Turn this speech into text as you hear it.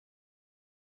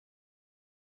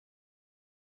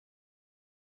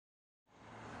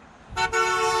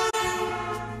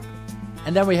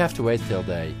And then we have to wait till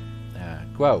they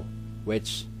grow,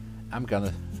 which I'm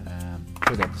gonna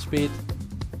put up the speed.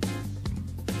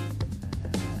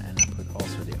 And I put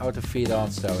also the auto feed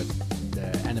on, so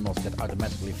the animals get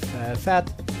automatically fed.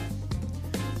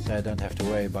 So I don't have to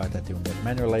worry about that doing that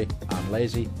manually. I'm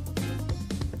lazy.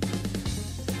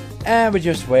 And we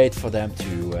just wait for them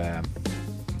to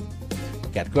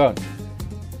get grown.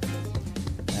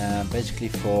 Basically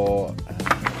for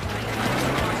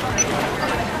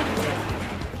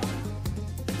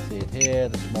see it here,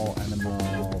 the small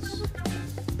animals,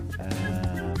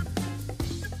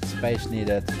 space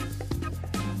needed,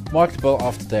 marketable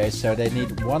after days, so they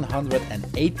need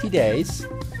 180 days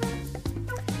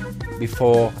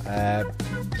before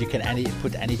you can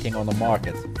put anything on the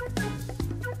market.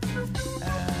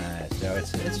 So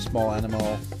it's a small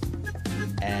animal,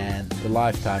 and the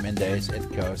lifetime in days, it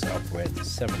goes up with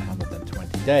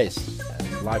 720 days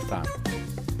lifetime.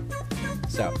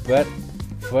 So, but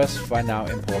first, right now,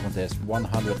 important is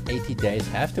 180 days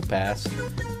have to pass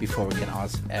before we can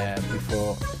ask,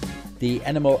 before the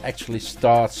animal actually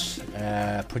starts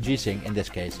producing, in this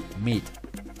case, meat.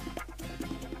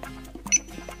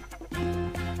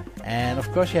 And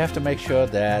of course, you have to make sure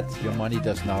that your money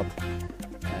does not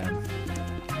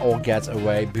all get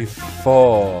away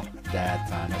before that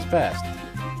time has passed.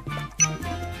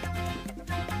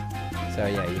 So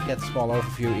yeah, you get a small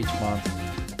overview each month.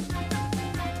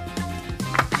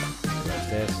 There's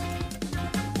this.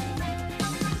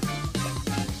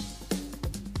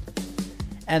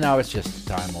 And now it's just a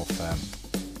time of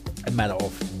a matter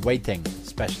of waiting,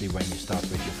 especially when you start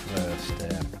with your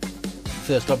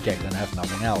first object and have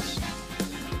nothing else.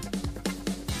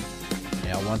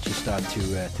 Yeah, once you start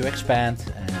to expand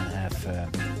and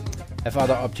have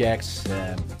other objects,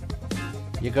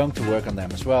 you're going to work on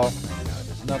them as well. And,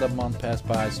 there's another month passed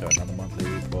by, so another monthly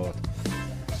report.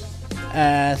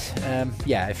 And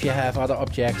yeah, if you have other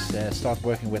objects, start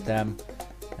working with them.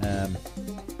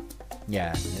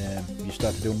 You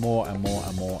start to do more and more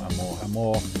and more and more and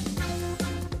more.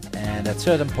 And at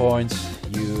certain points,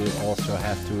 you also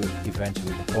have to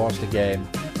eventually pause the game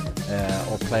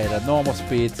or play it at normal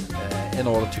speed in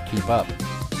order to keep up.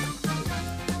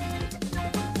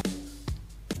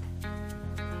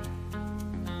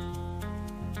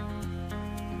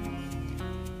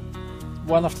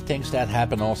 One of the things that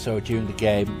happen also during the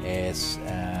game is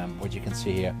what you can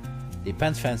see here. The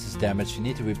pen fence is damaged, you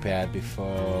need to repair it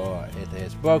before it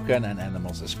is broken and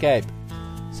animals escape.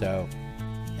 So,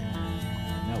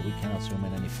 no, we cannot zoom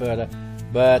in any further,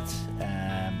 but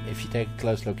if you take a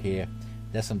close look here,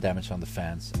 there's some damage on the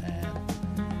fence and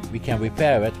we can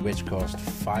repair it, which cost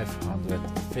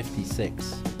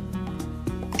 556.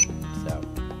 So,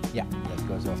 yeah, that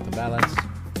goes off the balance.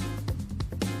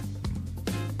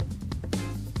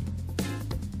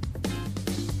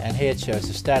 And here it shows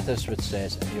the status, which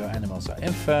says your animals are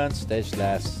infants, stage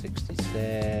left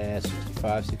 66,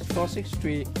 65, 64,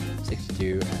 63,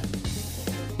 62, and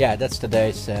yeah, that's the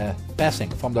days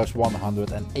passing from those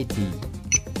 180.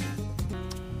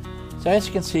 So as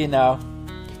you can see now,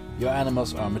 your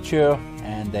animals are mature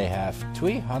and they have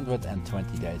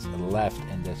 320 days left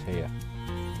in this here.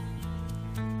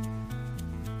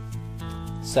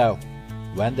 So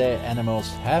when the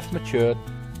animals have matured,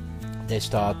 they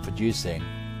start producing.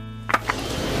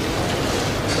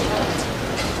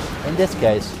 In this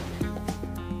case,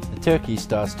 the turkey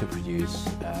starts to produce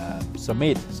some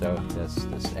meat. So there's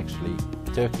actually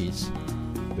turkeys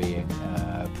being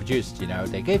produced. You know,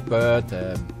 they give birth,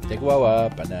 they grow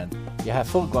up, and then you have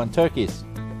full-grown turkeys.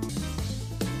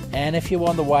 And if you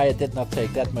wonder why it did not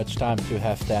take that much time to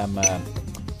have them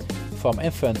from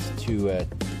infant to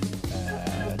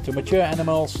mature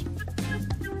animals,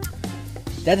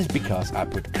 that is because I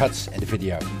put cuts in the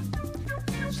video.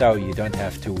 So you don't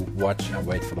have to watch and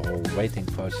wait for the whole waiting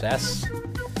process.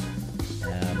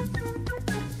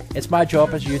 It's my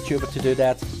job as a YouTuber to do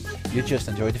that. You just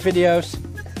enjoy the videos.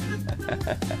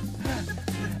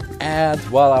 And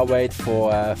while I wait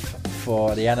for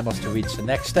the animals to reach the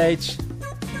next stage,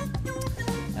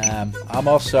 I'm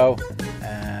also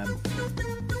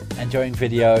enjoying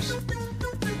videos.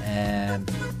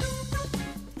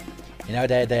 You know,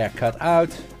 they are cut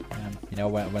out. You know,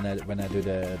 when I do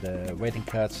the waiting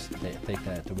cuts, they take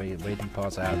the waiting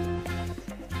parts out.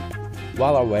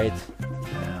 While I wait,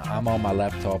 I'm on my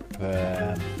laptop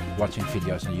watching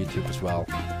videos on YouTube as well.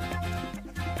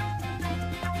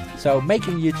 So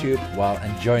making YouTube while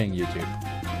enjoying YouTube.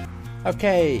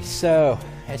 Okay, so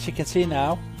as you can see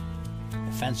now,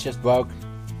 the fence just broke.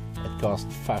 It cost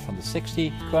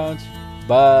 560 crowns,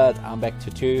 but I'm back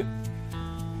to 2.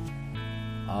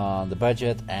 on the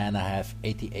budget, and I have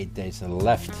 88 days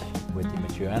left with the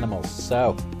mature animals,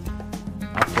 so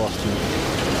I'm forced to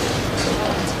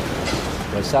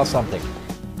go sell something.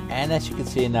 And as you can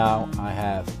see now, I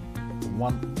have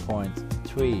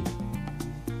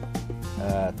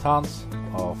 1.3 tons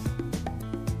of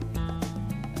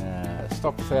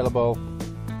stock available,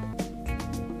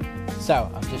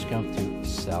 so I'm just going to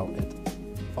sell it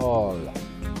all.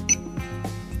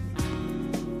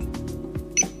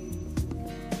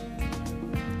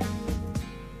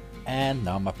 And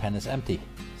now my pen is empty,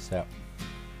 so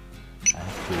I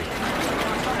have to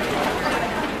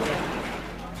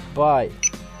buy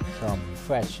some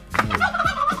fresh new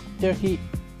turkey,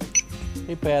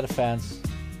 repair the fence,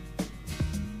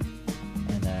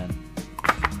 and then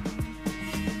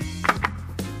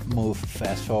move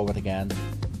fast forward again,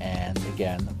 and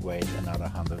again wait another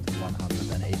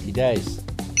 180 days.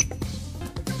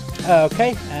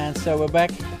 Okay, and so we're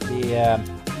back. The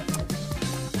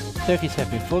turkeys have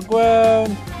been full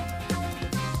grown,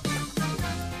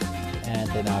 and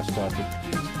they now start to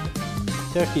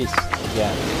produce turkeys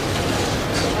again.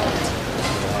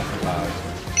 We have about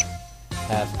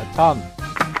half a ton.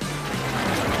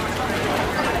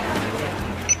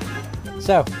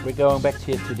 So we're going back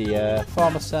here to the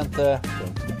farmer center,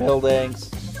 going to the buildings,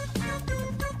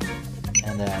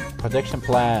 and then production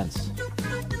plants.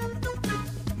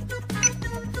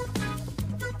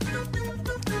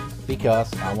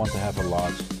 Because I want to have a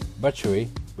large butchery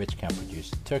which can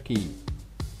produce turkey,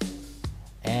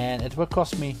 and it will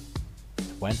cost me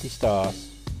 20 stars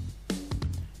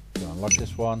to unlock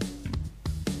this one,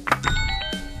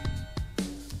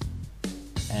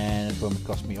 and it will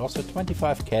cost me also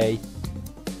 25k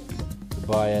to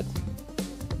buy it.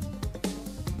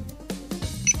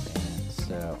 And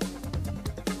so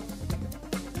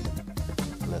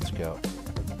let's go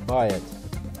buy it.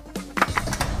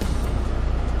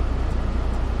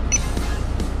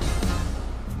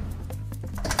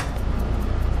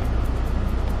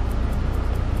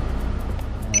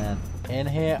 In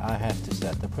here I have to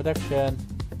set the production,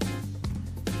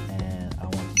 and I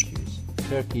want to choose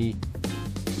turkey,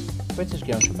 which is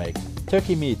going to make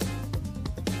turkey meat.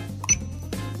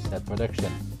 Set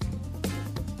production,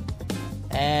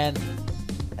 and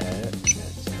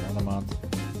that's another month.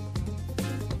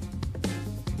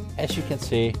 As you can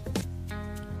see,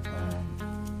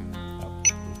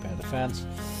 repair the fence.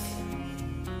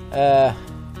 The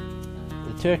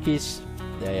turkeys,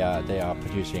 they are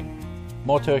producing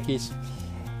more turkeys,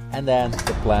 and then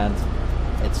the plant,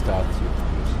 it starts to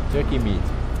produce turkey meat,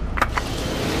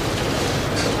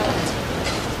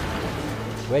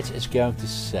 which is going to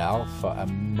sell for a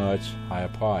much higher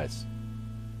price.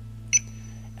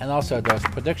 And also those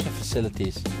production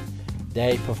facilities,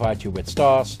 they provide you with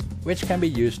stars which can be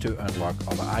used to unlock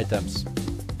other items.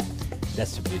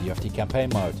 That's the beauty of the campaign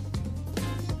mode.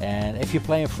 And if you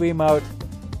play in free mode,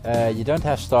 you don't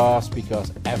have stars because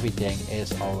everything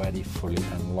is already fully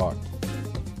unlocked.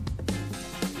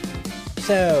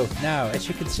 So now, as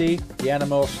you can see, the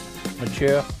animals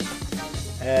mature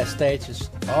stage is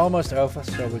almost over,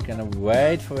 so we're gonna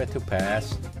wait for it to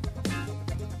pass.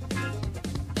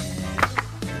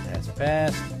 And it has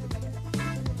passed.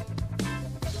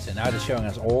 So now they're showing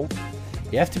us old.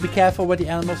 You have to be careful with the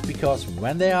animals, because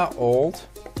when they are old,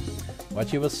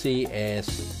 what you will see is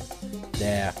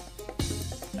their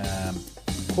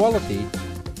quality,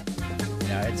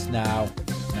 it's now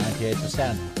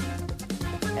 98%.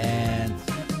 And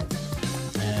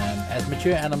as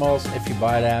mature animals, if you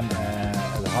buy them at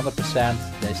 100%,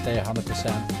 they stay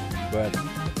 100%. But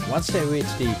once they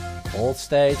reach the old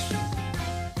stage,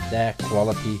 their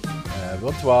quality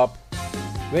will drop,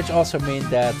 which also means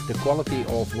that the quality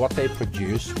of what they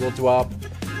produce will drop,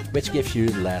 which gives you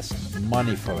less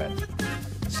money for it.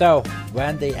 So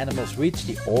when the animals reach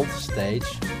the old stage,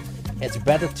 it's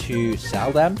better to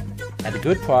sell them at a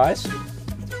good price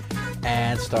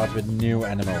and start with new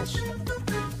animals.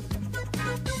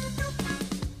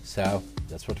 So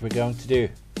that's what we're going to do.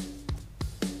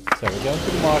 So we're going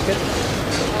to the market,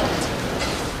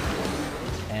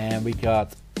 and we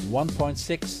got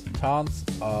 1.6 tons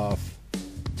of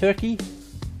turkey,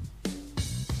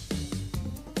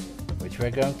 which we're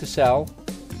going to sell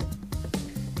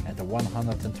at the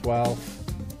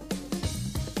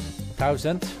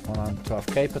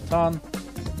 112k per ton,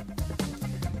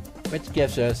 which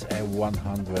gives us a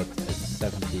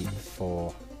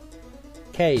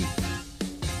 174k.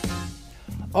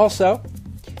 Also,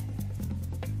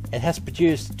 it has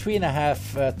produced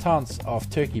 3.5 tons of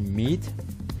turkey meat,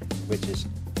 which is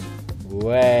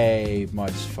way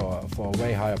much for a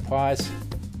way higher price.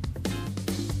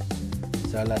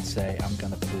 So let's say I'm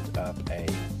gonna put up a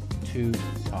 2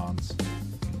 tons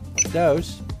of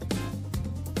those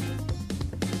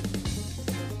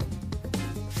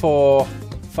for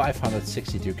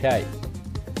 562k.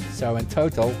 So in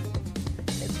total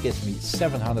it gives me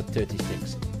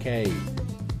 736k.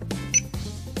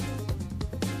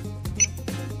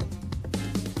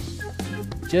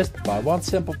 Just by one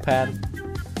simple pen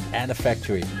and a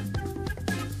factory.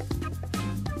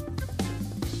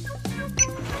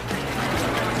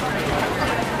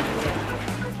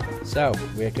 So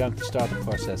we're going to start the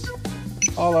process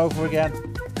all over again.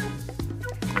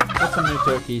 Get some new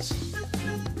turkeys.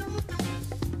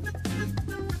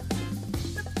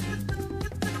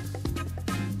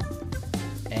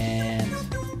 And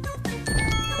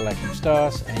collecting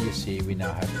stars, and you see we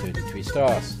now have 33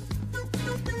 stars.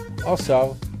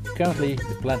 Also, currently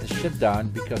the plant is shut down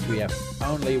because we have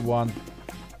only one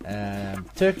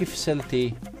turkey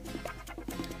facility,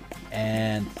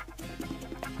 and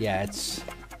yeah,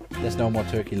 there's no more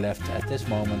turkey left at this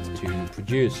moment to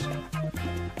produce.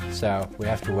 So we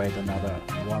have to wait another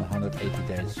 180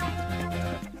 days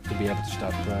to be able to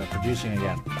start producing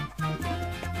again.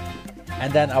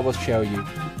 And then I will show you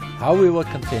how we will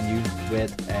continue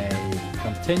with a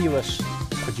continuous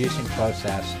producing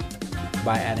process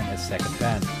by adding a second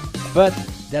pen. But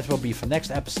that will be for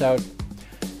next episode.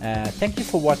 Thank you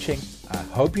for watching. I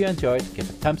hope you enjoyed. Give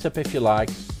a thumbs up if you like.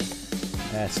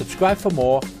 Subscribe for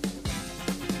more.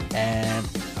 And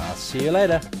I'll see you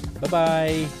later. Bye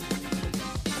bye.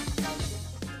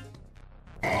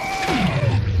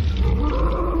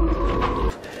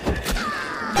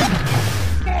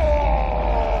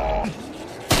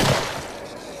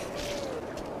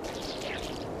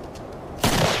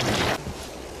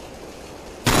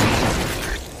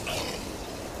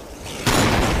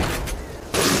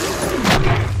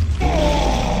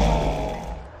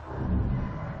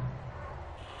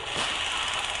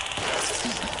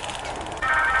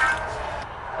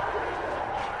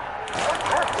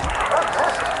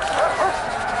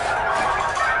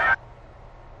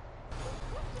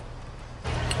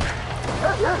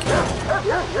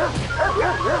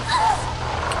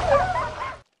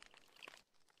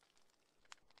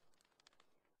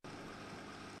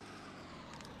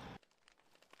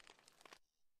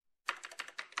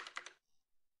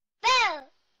 Boo!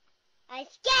 I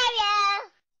scare you!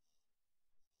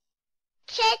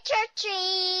 Trick or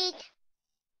treat!